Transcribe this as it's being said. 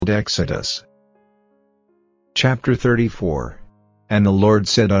Exodus chapter 34. And the Lord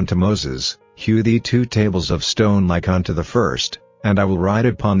said unto Moses, Hew thee 2 tables of stone like unto the first, and I will write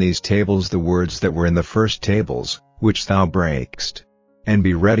upon these tables the words that were in the first tables, which thou breakest. And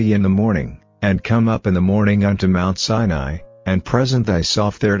be ready in the morning, and come up in the morning unto Mount Sinai, and present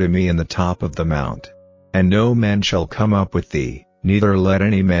thyself there to me in the top of the mount. And no man shall come up with thee, neither let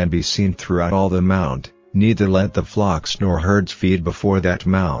any man be seen throughout all the mount, neither let the flocks nor herds feed before that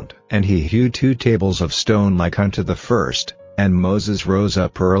mount. And he hewed 2 tables of stone like unto the first, and Moses rose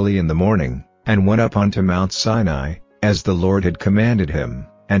up early in the morning, and went up unto Mount Sinai, as the Lord had commanded him,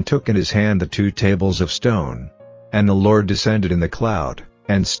 and took in his hand the 2 tables of stone. And the Lord descended in the cloud,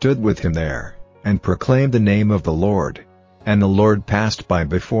 and stood with him there, and proclaimed the name of the Lord. And the Lord passed by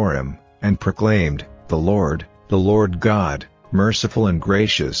before him, and proclaimed, The Lord God, merciful and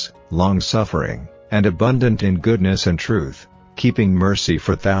gracious, long-suffering, and abundant in goodness and truth, keeping mercy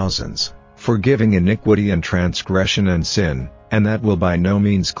for thousands, forgiving iniquity and transgression and sin, and that will by no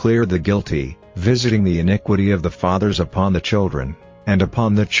means clear the guilty, visiting the iniquity of the fathers upon the children, and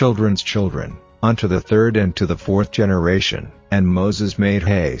upon the children's children, unto the 3rd and to the 4th generation. And Moses made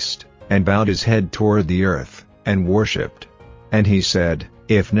haste, and bowed his head toward the earth, and worshipped. And he said,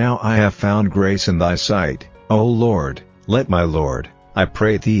 If now I have found grace in thy sight, O Lord, let my Lord, I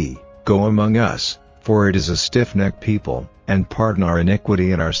pray thee, go among us, for it is a stiff-necked people, and pardon our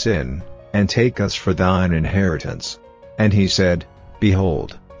iniquity and our sin, and take us for thine inheritance. And he said,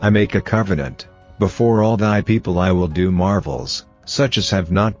 Behold, I make a covenant, before all thy people I will do marvels, such as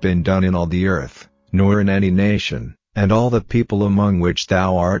have not been done in all the earth, nor in any nation, and all the people among which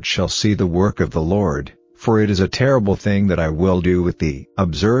thou art shall see the work of the Lord, for it is a terrible thing that I will do with thee.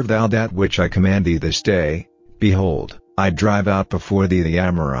 Observe thou that which I command thee this day. Behold, I drive out before thee the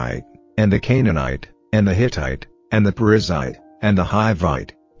Amorite, and the Canaanite, and the Hittite, and the Perizzite, and the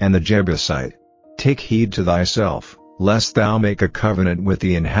Hivite, and the Jebusite. Take heed to thyself, lest thou make a covenant with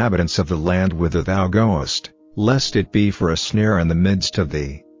the inhabitants of the land whither thou goest, lest it be for a snare in the midst of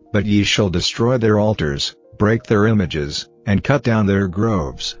thee. But ye shall destroy their altars, break their images, and cut down their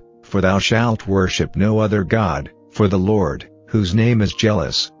groves, for thou shalt worship no other God, for the Lord, whose name is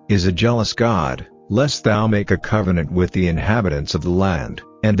jealous, is a jealous God, lest thou make a covenant with the inhabitants of the land,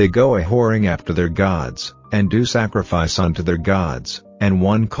 and they go a-whoring after their gods, and do sacrifice unto their gods, and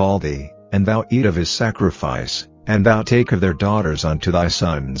one call thee, and thou eat of his sacrifice, and thou take of their daughters unto thy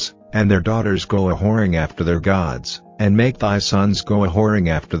sons, and their daughters go a-whoring after their gods, and make thy sons go a-whoring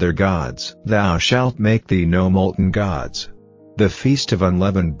after their gods. Thou shalt make thee no molten gods. The feast of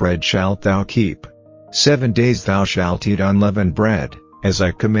unleavened bread shalt thou keep. 7 days thou shalt eat unleavened bread, as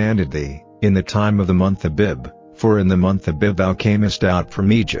I commanded thee, in the time of the month Abib, for in the month Abib thou camest out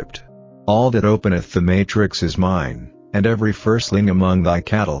from Egypt. All that openeth the matrix is mine, and every firstling among thy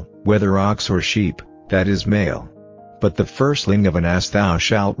cattle, whether ox or sheep, that is male. But the firstling of an ass thou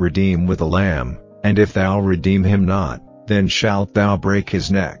shalt redeem with a lamb, and if thou redeem him not, then shalt thou break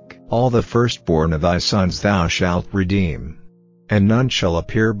his neck. All the firstborn of thy sons thou shalt redeem. And none shall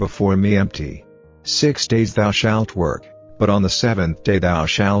appear before me empty. 6 days thou shalt work, but on the 7th day thou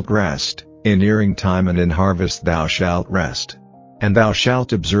shalt rest, in earing time and in harvest thou shalt rest. And thou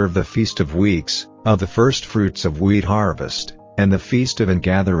shalt observe the feast of weeks, of the firstfruits of wheat harvest, and the feast of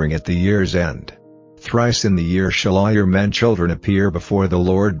ingathering at the year's end. Thrice in the year shall all your men children appear before the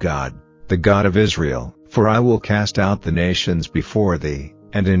Lord God, the God of Israel, for I will cast out the nations before thee,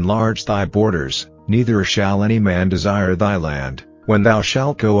 and enlarge thy borders, neither shall any man desire thy land, when thou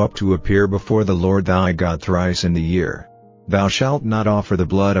shalt go up to appear before the Lord thy God thrice in the year. Thou shalt not offer the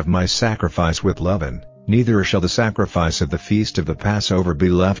blood of my sacrifice with leaven, neither shall the sacrifice of the feast of the Passover be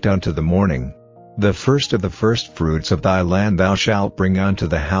left unto the morning. The first of the firstfruits of thy land thou shalt bring unto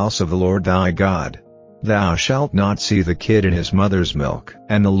the house of the Lord thy God. Thou shalt not see the kid in his mother's milk.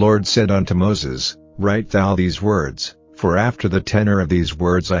 And the Lord said unto Moses, Write thou these words, for after the tenor of these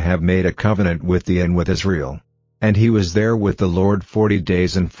words I have made a covenant with thee and with Israel. And he was there with the Lord 40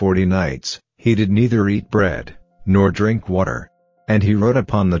 days and 40 nights, he did neither eat bread, nor drink water. And he wrote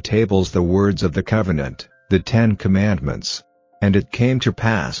upon the tables the words of the covenant, the 10 commandments. And it came to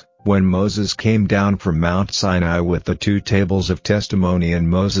pass, when Moses came down from Mount Sinai with the 2 tables of testimony in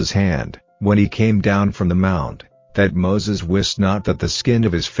Moses' hand, when he came down from the mount, that Moses wist not that the skin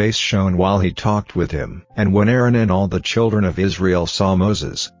of his face shone while he talked with him. And when Aaron and all the children of Israel saw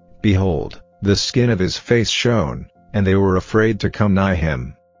Moses, behold, the skin of his face shone, and they were afraid to come nigh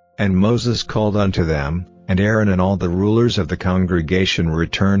him. And Moses called unto them, and Aaron and all the rulers of the congregation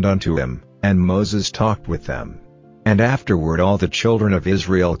returned unto him, and Moses talked with them. And afterward all the children of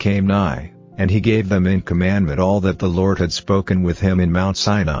Israel came nigh, and he gave them in commandment all that the Lord had spoken with him in Mount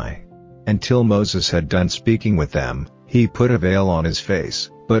Sinai. Until Moses had done speaking with them, he put a veil on his face,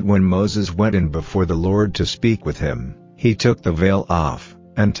 but when Moses went in before the Lord to speak with him, he took the veil off,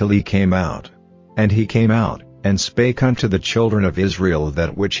 until he came out. And he came out, and spake unto the children of Israel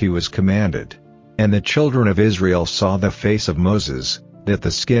that which he was commanded. And the children of Israel saw the face of Moses, that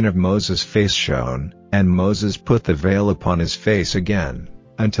the skin of Moses' face shone, and Moses put the veil upon his face again,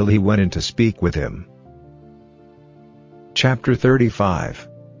 until he went in to speak with him. Chapter 35.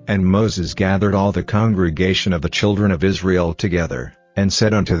 And Moses gathered all the congregation of the children of Israel together, and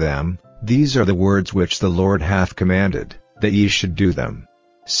said unto them, These are the words which the Lord hath commanded, that ye should do them.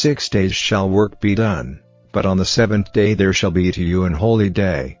 6 days shall work be done, but on the 7th day there shall be to you an holy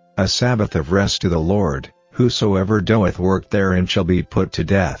day, a Sabbath of rest to the Lord. Whosoever doeth work therein shall be put to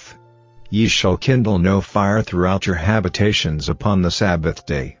death. Ye shall kindle no fire throughout your habitations upon the Sabbath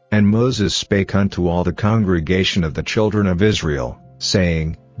day. And Moses spake unto all the congregation of the children of Israel,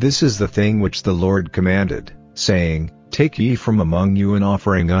 saying, This is the thing which the Lord commanded, saying, Take ye from among you an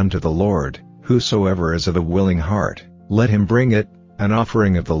offering unto the Lord, whosoever is of a willing heart, let him bring it, an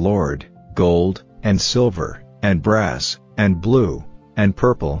offering of the Lord, gold, and silver, and brass, and blue, and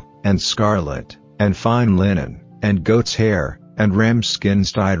purple, and scarlet, and fine linen, and goat's hair, and ram's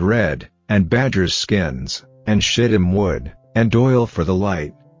skins dyed red, and badger's skins, and shittim wood, and oil for the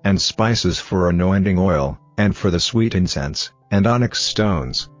light, and spices for anointing oil, and for the sweet incense, and onyx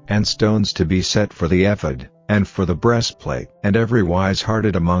stones, and stones to be set for the ephod, and for the breastplate. And every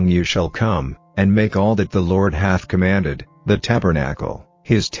wise-hearted among you shall come, and make all that the Lord hath commanded, the tabernacle,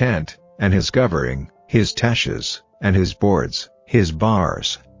 his tent, and his covering, his taches, and his boards, his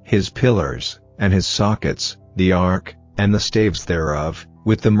bars, his pillars, and his sockets, the ark, and the staves thereof,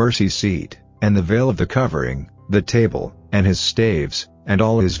 with the mercy seat, and the veil of the covering, the table, and his staves, and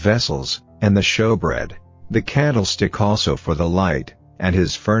all his vessels, and the showbread, the candlestick also for the light, and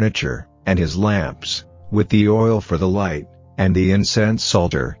his furniture, and his lamps, with the oil for the light, and the incense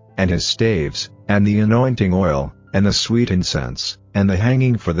altar, and his staves, and the anointing oil, and the sweet incense, and the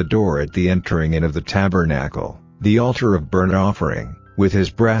hanging for the door at the entering in of the tabernacle, the altar of burnt offering, with his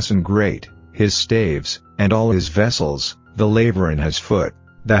brass and grate, his staves, and all his vessels, the laver in his foot,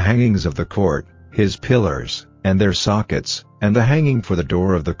 the hangings of the court, his pillars, and their sockets, and the hanging for the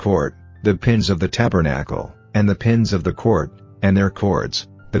door of the court, the pins of the tabernacle, and the pins of the court, and their cords,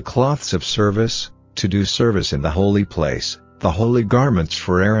 the cloths of service, to do service in the holy place, the holy garments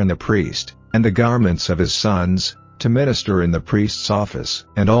for Aaron the priest, and the garments of his sons, to minister in the priest's office.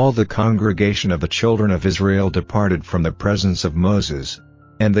 And all the congregation of the children of Israel departed from the presence of Moses.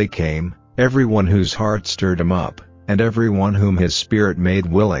 And they came, every one whose heart stirred him up, and every one whom his spirit made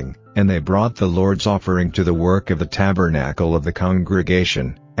willing, and they brought the Lord's offering to the work of the tabernacle of the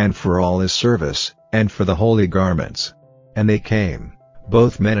congregation, and for all his service, and for the holy garments. And they came,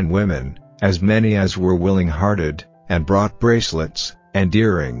 both men and women, as many as were willing-hearted, and brought bracelets, and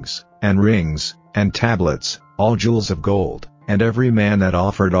earrings, and rings, and tablets, all jewels of gold. And every man that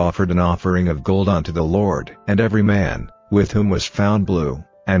offered an offering of gold unto the Lord. And every man, with whom was found blue,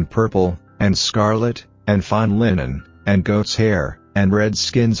 and purple, and scarlet, and fine linen, and goat's hair, and red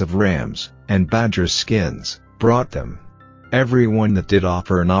skins of rams, and badger's skins, brought them. Every one that did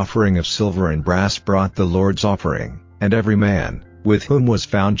offer an offering of silver and brass brought the Lord's offering. And every man, with whom was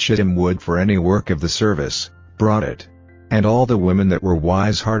found shittim wood for any work of the service, brought it. And all the women that were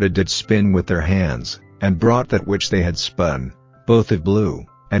wise-hearted did spin with their hands, and brought that which they had spun, both of blue,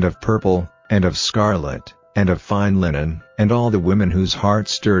 and of purple, and of scarlet, and of fine linen. And all the women whose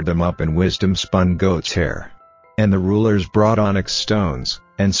hearts stirred them up in wisdom spun goat's hair. And the rulers brought onyx stones,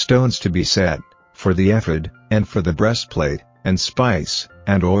 and stones to be set, for the ephod, and for the breastplate, and spice,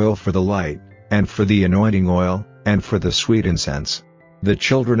 and oil for the light, and for the anointing oil, and for the sweet incense. The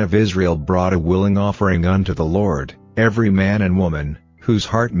children of Israel brought a willing offering unto the Lord, every man and woman, whose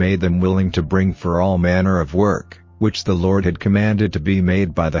heart made them willing to bring for all manner of work, which the Lord had commanded to be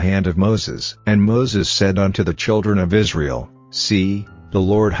made by the hand of Moses. And Moses said unto the children of Israel, See, the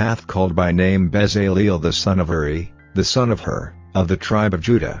Lord hath called by name Bezaleel the son of Uri, the son of Hur, of the tribe of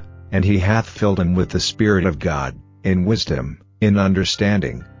Judah, and he hath filled him with the Spirit of God, in wisdom, in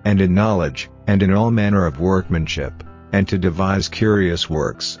understanding, and in knowledge, and in all manner of workmanship, and to devise curious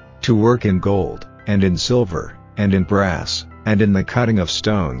works, to work in gold, and in silver, and in brass, and in the cutting of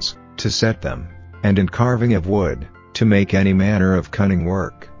stones, to set them, and in carving of wood, to make any manner of cunning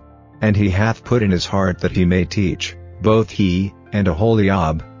work. And he hath put in his heart that he may teach, both he, and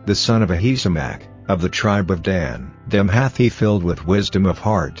Aholiab, the son of Ahisamach, of the tribe of Dan. Them hath he filled with wisdom of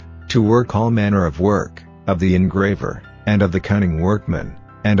heart, to work all manner of work, of the engraver, and of the cunning workman,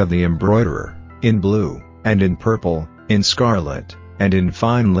 and of the embroiderer, in blue, and in purple, in scarlet, and in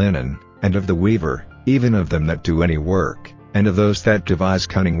fine linen, and of the weaver, even of them that do any work, and of those that devise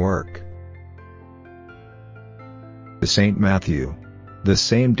cunning work. St. Matthew. The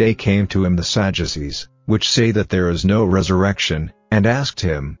same day came to him the Sadducees, which say that there is no resurrection, and asked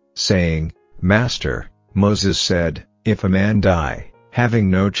him, saying, Master, Moses said, if a man die, having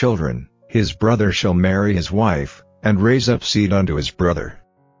no children, his brother shall marry his wife, and raise up seed unto his brother.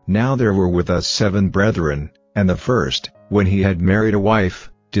 Now there were with us 7 brethren, and the first, when he had married a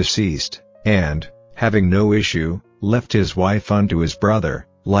wife, deceased, and, having no issue, left his wife unto his brother,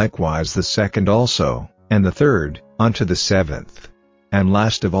 likewise the second also, and the third, unto the 7th. And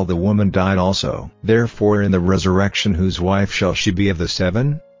last of all the woman died also. Therefore in the resurrection whose wife shall she be of the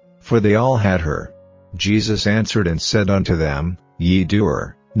 7? For they all had her. Jesus answered and said unto them, Ye do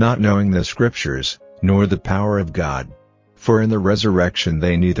err, not knowing the Scriptures, nor the power of God. For in the resurrection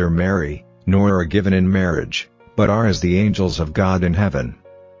they neither marry, nor are given in marriage, but are as the angels of God in heaven.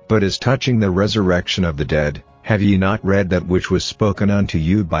 But as touching the resurrection of the dead, have ye not read that which was spoken unto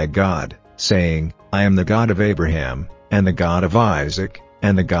you by God, saying, I am the God of Abraham, and the God of Isaac,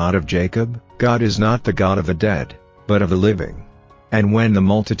 and the God of Jacob? God is not the God of the dead, but of the living. And when the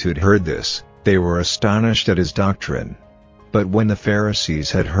multitude heard this, they were astonished at his doctrine. But when the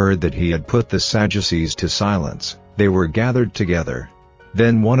Pharisees had heard that he had put the Sadducees to silence, they were gathered together.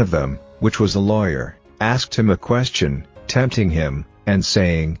 Then one of them, which was a lawyer, asked him a question, tempting him, and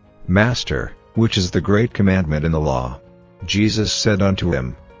saying, Master, which is the great commandment in the law? Jesus said unto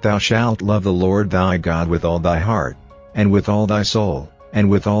him, Thou shalt love the Lord thy God with all thy heart, and with all thy soul, and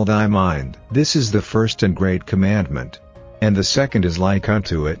with all thy mind. This is the first and great commandment. And the second is like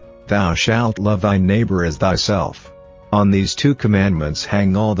unto it, Thou shalt love thy neighbor as thyself. On these 2 commandments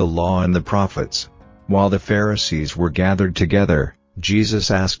hang all the law and the prophets. While the Pharisees were gathered together, Jesus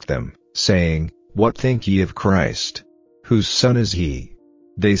asked them, saying, What think ye of Christ? Whose son is he?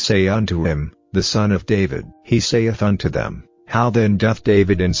 They say unto him, The son of David. He saith unto them, How then doth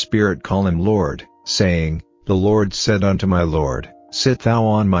David in spirit call him Lord, saying, The Lord said unto my Lord, Sit thou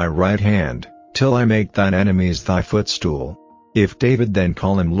on my right hand, till I make thine enemies thy footstool. If David then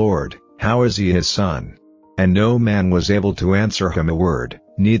call him Lord, how is he his son? And no man was able to answer him a word,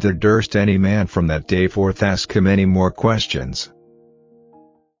 neither durst any man from that day forth ask him any more questions.